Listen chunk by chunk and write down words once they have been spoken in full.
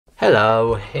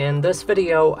Hello, in this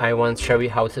video I want to show you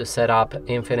how to set up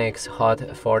INFINIX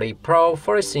Hot 40 Pro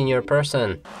for a senior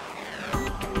person.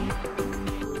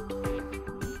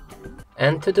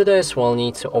 And to do this we'll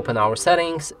need to open our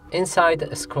settings,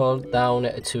 inside scroll down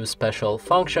to special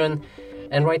function,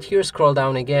 and right here scroll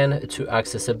down again to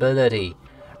accessibility.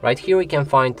 Right here we can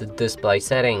find the display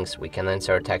settings. We can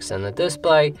enter text in the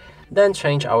display, then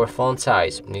change our font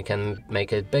size. You can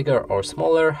make it bigger or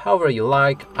smaller, however you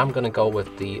like. I'm gonna go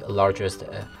with the largest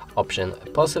option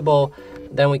possible.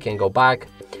 Then we can go back.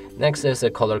 Next is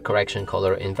the color correction,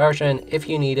 color inversion. If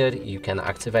you need it, you can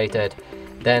activate it.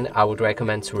 Then I would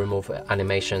recommend to remove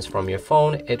animations from your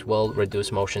phone. It will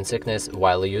reduce motion sickness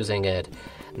while using it.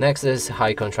 Next is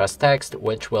high contrast text,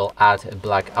 which will add a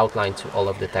black outline to all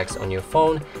of the text on your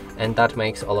phone, and that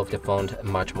makes all of the font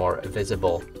much more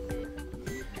visible.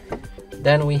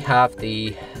 Then we have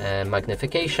the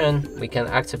magnification. We can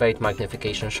activate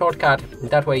magnification shortcut.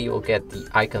 That way you will get the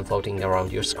icon floating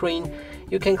around your screen.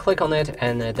 You can click on it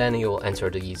and then you will enter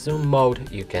the zoom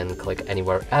mode. You can click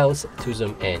anywhere else to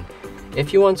zoom in.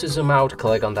 If you want to zoom out,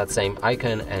 click on that same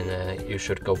icon and you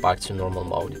should go back to normal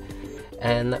mode.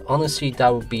 And honestly,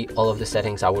 that would be all of the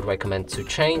settings I would recommend to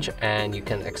change, and you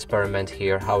can experiment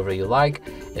here however you like.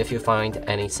 If you find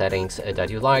any settings that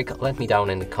you like, let me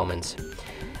down in the comments.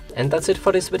 And that's it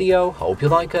for this video. Hope you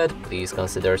like it. Please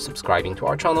consider subscribing to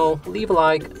our channel, leave a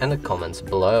like and a comment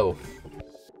below.